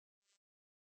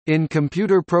In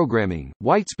computer programming,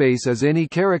 whitespace is any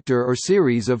character or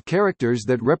series of characters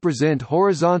that represent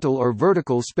horizontal or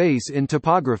vertical space in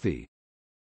typography.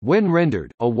 When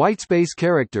rendered, a whitespace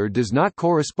character does not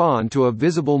correspond to a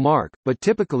visible mark, but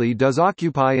typically does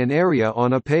occupy an area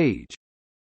on a page.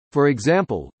 For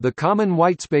example, the common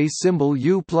whitespace symbol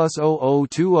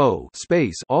U+0020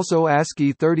 space, also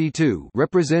ASCII 32,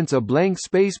 represents a blank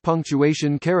space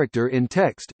punctuation character in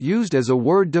text, used as a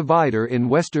word divider in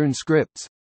Western scripts.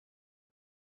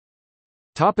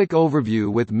 Topic overview.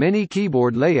 With many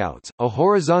keyboard layouts, a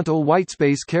horizontal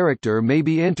whitespace character may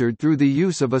be entered through the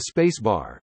use of a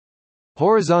spacebar.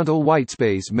 Horizontal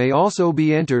whitespace may also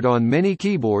be entered on many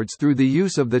keyboards through the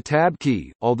use of the tab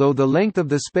key, although the length of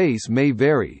the space may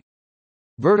vary.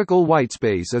 Vertical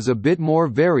whitespace is a bit more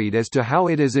varied as to how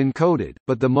it is encoded,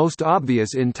 but the most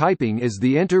obvious in typing is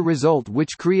the enter result,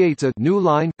 which creates a new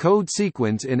line code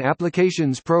sequence in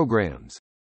applications programs.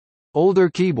 Older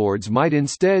keyboards might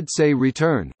instead say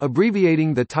return,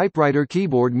 abbreviating the typewriter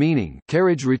keyboard meaning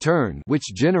carriage return,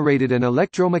 which generated an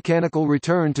electromechanical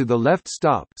return to the left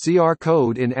stop CR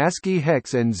code in ASCII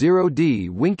hex and 0D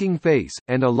winking face,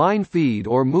 and a line feed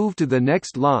or move to the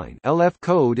next line LF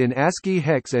code in ASCII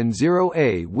hex and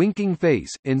 0A winking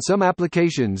face. In some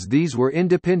applications these were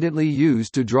independently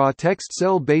used to draw text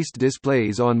cell-based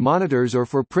displays on monitors or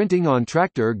for printing on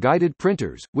tractor-guided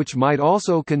printers, which might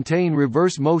also contain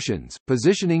reverse motion,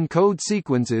 positioning code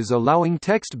sequences allowing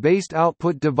text-based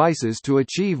output devices to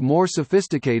achieve more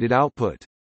sophisticated output.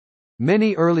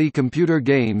 Many early computer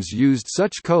games used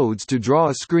such codes to draw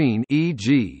a screen,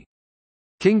 e.g.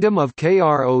 Kingdom of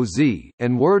KROZ,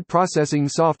 and word processing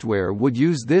software would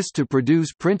use this to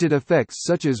produce printed effects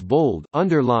such as bold,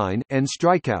 underline, and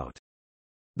strikeout.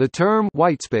 The term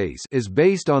whitespace is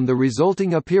based on the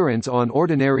resulting appearance on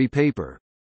ordinary paper.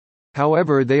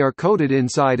 However, they are coded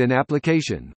inside an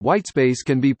application. Whitespace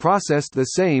can be processed the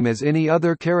same as any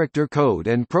other character code,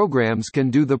 and programs can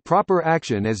do the proper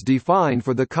action as defined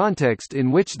for the context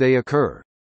in which they occur.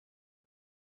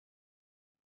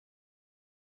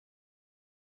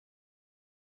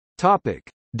 Topic: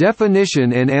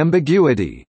 Definition and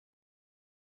ambiguity.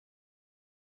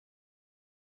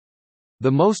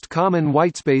 The most common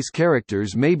whitespace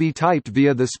characters may be typed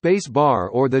via the space bar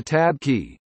or the tab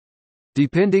key.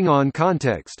 Depending on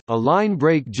context, a line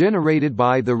break generated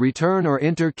by the return or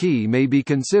enter key may be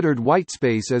considered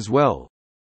whitespace as well.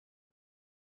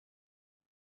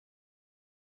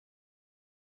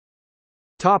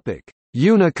 Topic: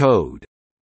 Unicode.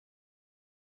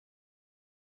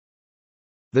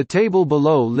 The table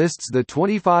below lists the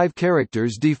 25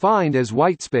 characters defined as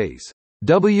whitespace.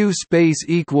 W space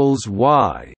equals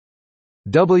Y.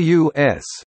 WS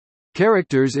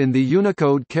characters in the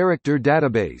Unicode character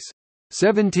database.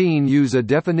 17 use a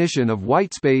definition of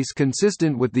whitespace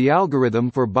consistent with the algorithm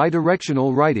for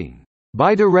bidirectional writing.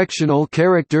 Bidirectional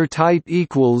character type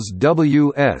equals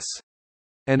WS,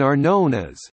 and are known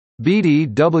as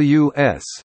BDWS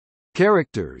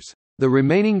characters. The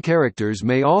remaining characters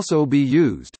may also be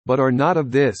used, but are not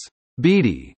of this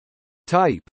BD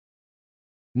type.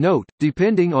 Note,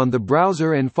 depending on the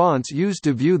browser and fonts used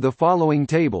to view the following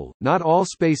table, not all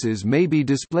spaces may be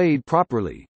displayed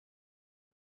properly.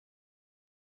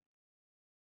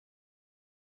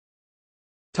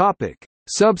 Topic: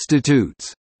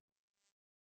 Substitutes.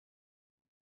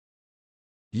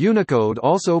 Unicode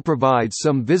also provides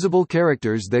some visible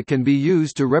characters that can be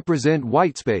used to represent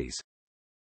whitespace.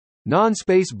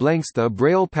 Non-space blanks. The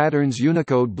Braille Patterns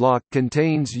Unicode block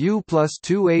contains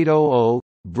U+2800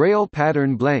 Braille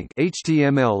pattern blank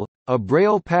HTML, a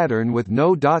Braille pattern with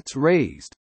no dots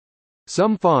raised.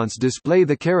 Some fonts display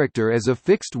the character as a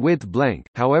fixed-width blank,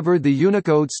 however the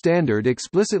Unicode standard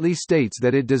explicitly states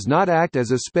that it does not act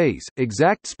as a space,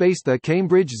 exact space. The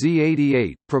Cambridge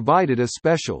Z88 provided a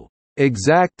special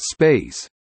exact space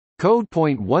code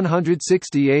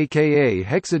 .160 aka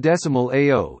hexadecimal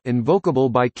AO invocable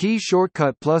by key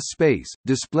shortcut plus space,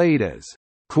 displayed as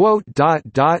quote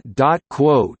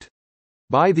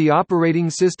by the operating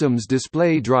system's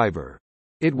display driver.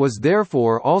 It was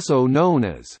therefore also known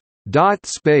as dot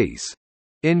space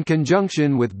in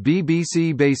conjunction with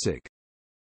BBC Basic.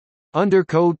 Under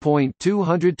code point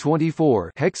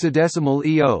 224 hexadecimal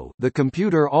EO, the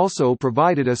computer also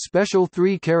provided a special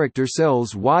 3-character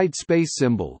cells wide space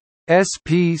symbol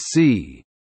SPC,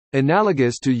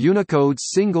 analogous to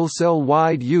Unicode's single cell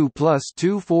wide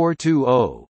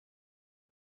U+2420.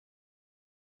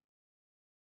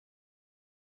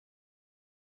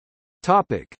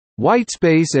 Topic: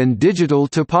 Whitespace and digital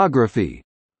typography.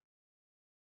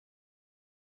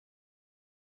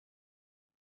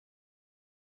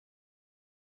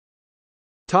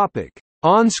 Topic: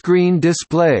 On-screen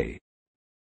display.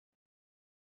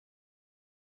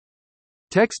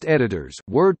 Text editors,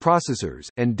 word processors,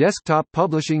 and desktop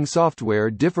publishing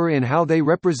software differ in how they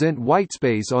represent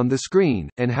whitespace on the screen,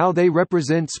 and how they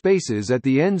represent spaces at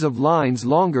the ends of lines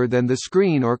longer than the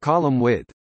screen or column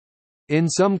width. In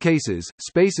some cases,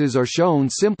 spaces are shown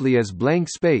simply as blank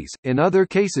space, in other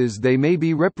cases they may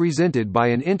be represented by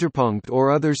an interpunct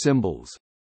or other symbols.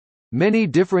 Many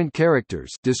different characters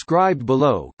described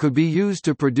below could be used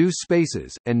to produce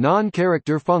spaces, and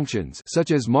non-character functions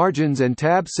such as margins and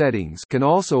tab settings can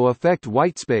also affect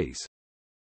whitespace.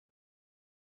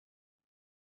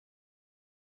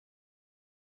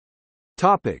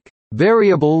 Topic: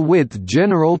 Variable width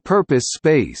general purpose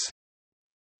space.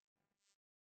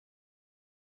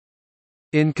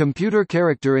 In computer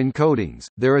character encodings,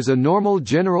 there is a normal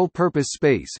general-purpose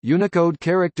space Unicode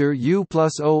character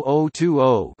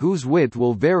U+0020 whose width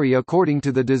will vary according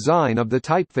to the design of the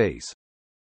typeface.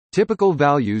 Typical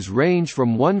values range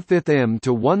from 1/5 m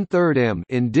to 1/3 m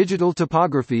in digital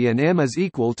typography, and m is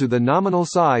equal to the nominal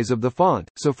size of the font,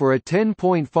 so for a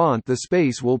 10-point font the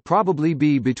space will probably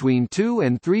be between 2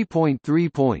 and 3.3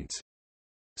 points.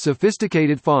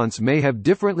 Sophisticated fonts may have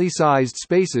differently sized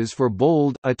spaces for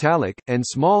bold, italic, and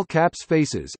small caps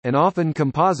faces, and often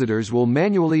compositors will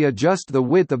manually adjust the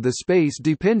width of the space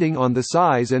depending on the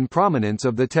size and prominence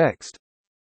of the text.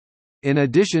 In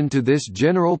addition to this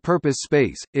general-purpose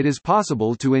space, it is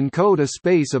possible to encode a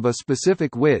space of a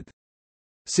specific width.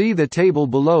 See the table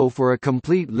below for a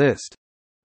complete list.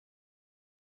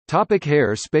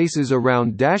 Hair spaces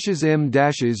around dashes m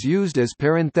dashes used as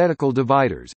parenthetical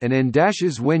dividers, and n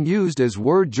dashes when used as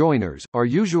word joiners, are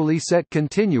usually set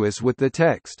continuous with the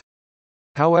text.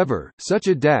 However, such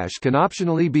a dash can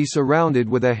optionally be surrounded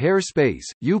with a hair space,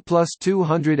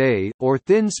 U+200A, or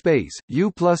thin space,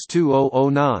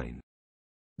 U+2009.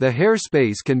 The hair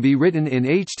space can be written in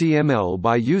HTML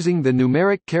by using the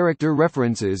numeric character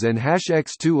references and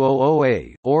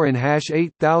 #X200A, or in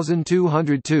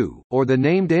 #8202, or the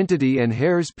named entity and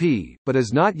hairs p, but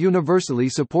is not universally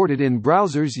supported in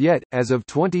browsers yet, as of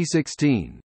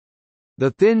 2016.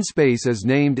 The thin space is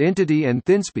named entity and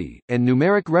thinsp, and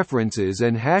numeric references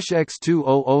and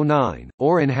 #X2009,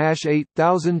 or in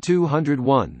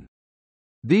 #8201.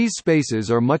 These spaces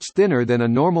are much thinner than a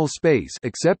normal space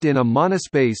except in a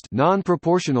monospaced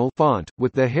non-proportional font,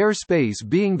 with the hair space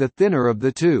being the thinner of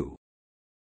the two.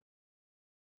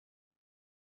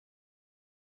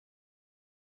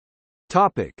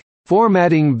 Topic: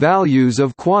 Formatting values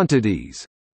of quantities.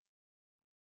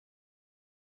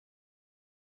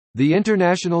 The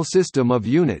International System of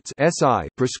Units (SI)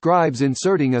 prescribes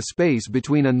inserting a space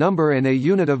between a number and a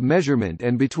unit of measurement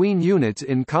and between units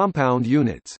in compound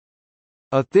units.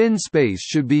 A thin space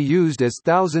should be used as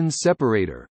thousands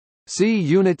separator. See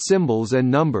unit symbols and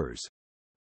numbers.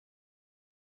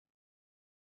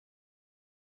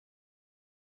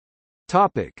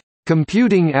 Topic: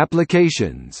 Computing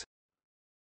applications.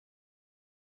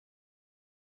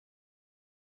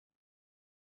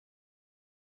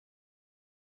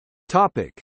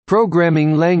 Topic: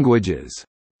 Programming languages.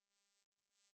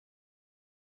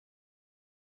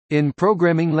 In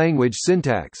programming language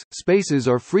syntax, spaces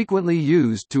are frequently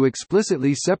used to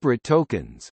explicitly separate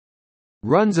tokens.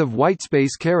 Runs of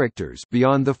whitespace characters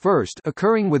beyond the first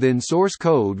occurring within source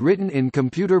code written in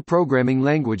computer programming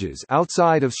languages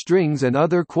outside of strings and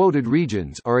other quoted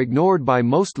regions are ignored by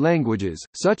most languages.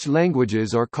 Such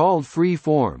languages are called free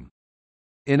form.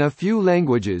 In a few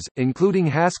languages, including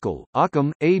Haskell,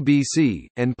 Occam, ABC,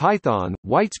 and Python,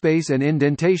 whitespace and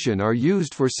indentation are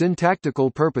used for syntactical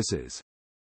purposes.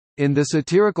 In the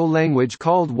satirical language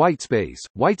called Whitespace,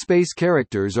 whitespace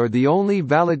characters are the only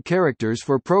valid characters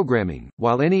for programming,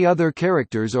 while any other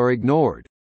characters are ignored.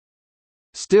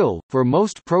 Still, for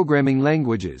most programming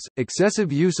languages,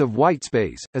 excessive use of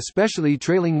whitespace, especially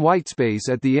trailing whitespace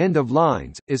at the end of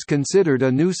lines, is considered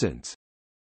a nuisance.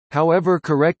 However,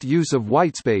 correct use of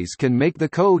whitespace can make the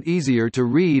code easier to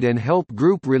read and help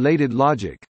group related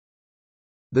logic.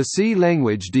 The C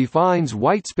language defines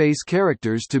whitespace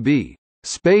characters to be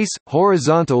space,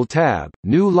 horizontal tab,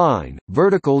 new line,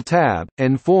 vertical tab,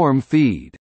 and form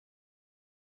feed.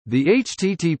 The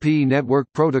HTTP network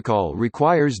protocol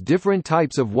requires different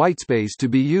types of whitespace to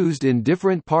be used in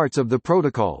different parts of the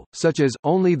protocol, such as,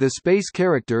 only the space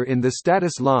character in the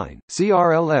status line,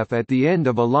 CRLF at the end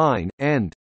of a line,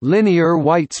 and linear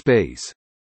whitespace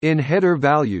in header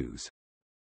values.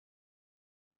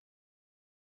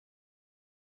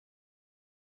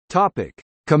 Topic: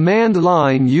 Command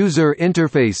line user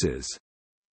interfaces.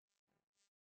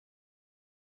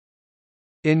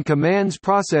 In commands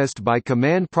processed by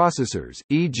command processors,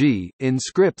 e.g., in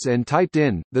scripts and typed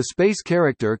in, the space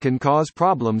character can cause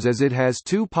problems as it has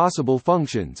two possible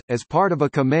functions, as part of a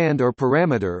command or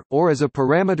parameter, or as a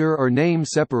parameter or name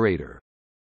separator.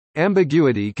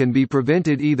 Ambiguity can be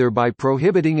prevented either by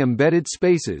prohibiting embedded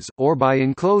spaces, or by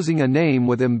enclosing a name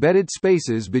with embedded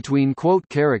spaces between quote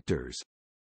characters.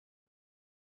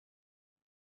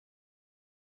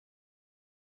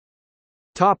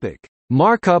 Topic: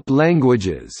 Markup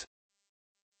languages.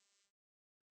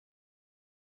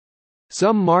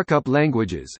 Some markup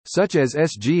languages, such as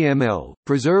SGML,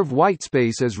 preserve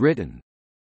whitespace as written.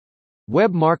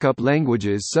 Web markup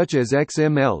languages such as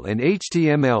XML and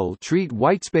HTML treat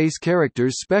whitespace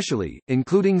characters specially,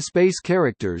 including space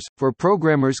characters, for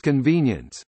programmers'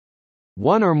 convenience.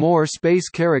 One or more space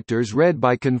characters read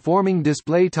by conforming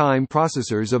display time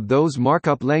processors of those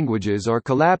markup languages are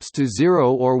collapsed to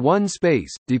 0 or 1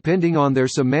 space, depending on their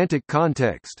semantic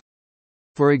context.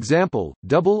 For example,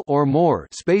 double or more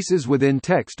spaces within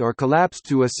text are collapsed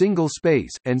to a single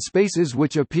space, and spaces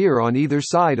which appear on either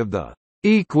side of the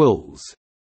equals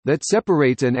that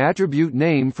separates an attribute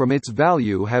name from its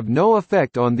value have no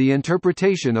effect on the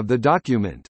interpretation of the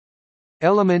document.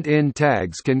 Element end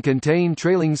tags can contain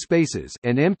trailing spaces,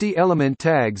 and empty element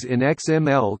tags in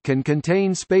XML can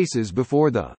contain spaces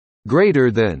before the greater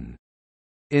than.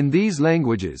 In these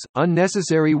languages,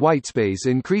 unnecessary whitespace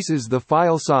increases the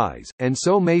file size, and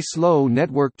so may slow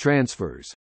network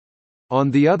transfers.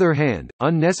 On the other hand,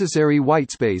 unnecessary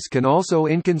whitespace can also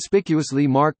inconspicuously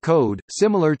mark code,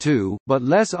 similar to, but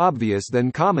less obvious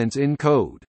than comments in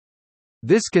code.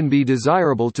 This can be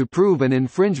desirable to prove an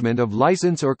infringement of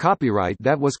license or copyright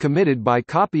that was committed by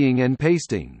copying and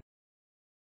pasting.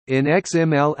 In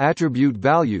XML attribute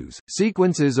values,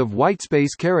 sequences of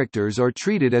whitespace characters are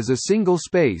treated as a single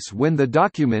space when the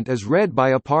document is read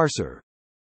by a parser.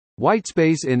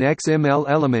 Whitespace in XML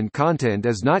element content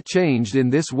is not changed in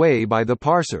this way by the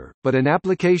parser, but an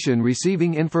application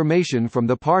receiving information from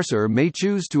the parser may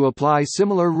choose to apply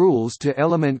similar rules to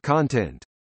element content.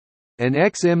 An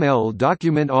XML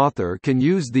document author can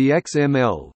use the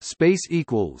XML space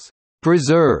equals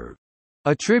preserve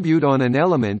attribute on an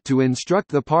element to instruct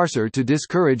the parser to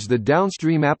discourage the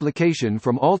downstream application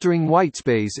from altering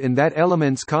whitespace in that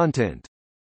element's content.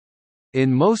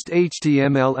 In most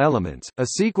HTML elements, a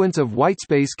sequence of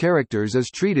whitespace characters is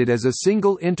treated as a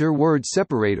single inter-word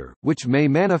separator, which may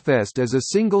manifest as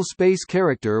a single space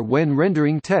character when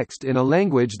rendering text in a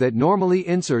language that normally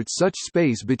inserts such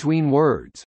space between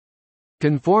words.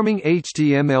 Conforming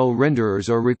HTML renderers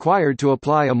are required to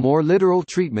apply a more literal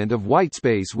treatment of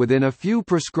whitespace within a few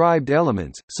prescribed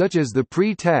elements, such as the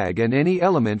pre-tag and any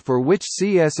element for which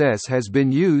CSS has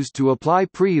been used to apply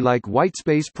pre-like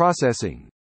whitespace processing.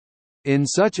 In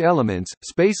such elements,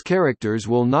 space characters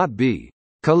will not be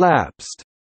collapsed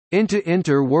into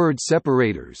inter-word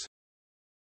separators.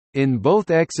 In both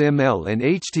XML and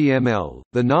HTML,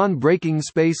 the non-breaking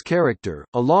space character,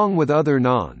 along with other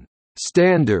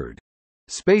non-standard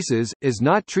spaces, is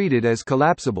not treated as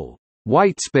collapsible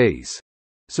whitespace,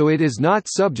 so it is not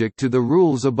subject to the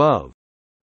rules above.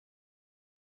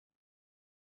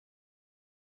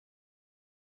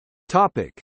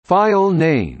 Topic: File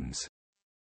names.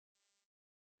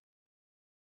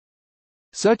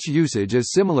 Such usage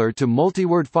is similar to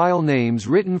multiword file names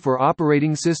written for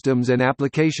operating systems and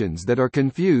applications that are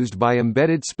confused by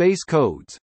embedded space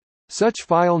codes. Such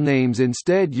file names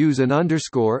instead use an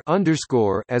underscore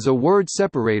as a word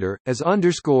separator, as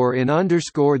underscore in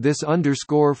underscore this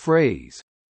underscore phrase.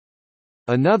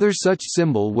 Another such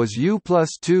symbol was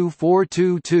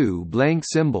U+2422 blank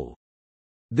symbol.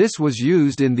 This was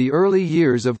used in the early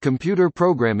years of computer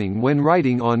programming when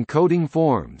writing on coding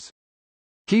forms.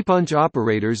 Keypunch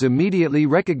operators immediately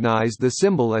recognized the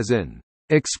symbol as an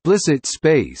explicit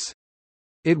space.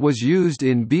 It was used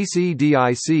in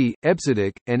BCDIC,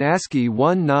 EBCDIC, and ASCII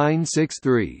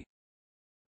 1963.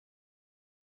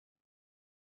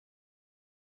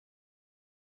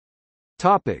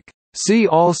 Topic: See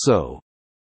also: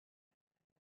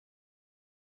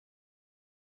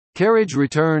 Carriage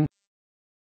return,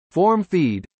 form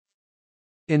feed,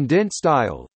 indent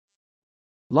style,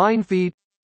 line feed,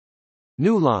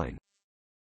 newline,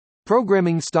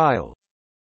 programming style,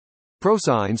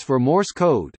 prosigns for Morse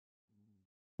code,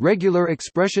 regular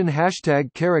expression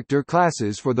hashtag character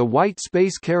classes for the white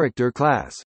space character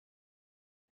class,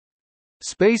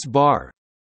 space bar,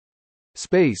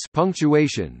 space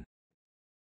punctuation,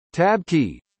 tab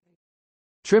key,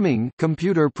 trimming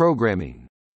computer programming,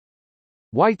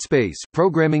 whitespace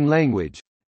programming language,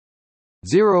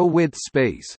 zero width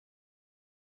space.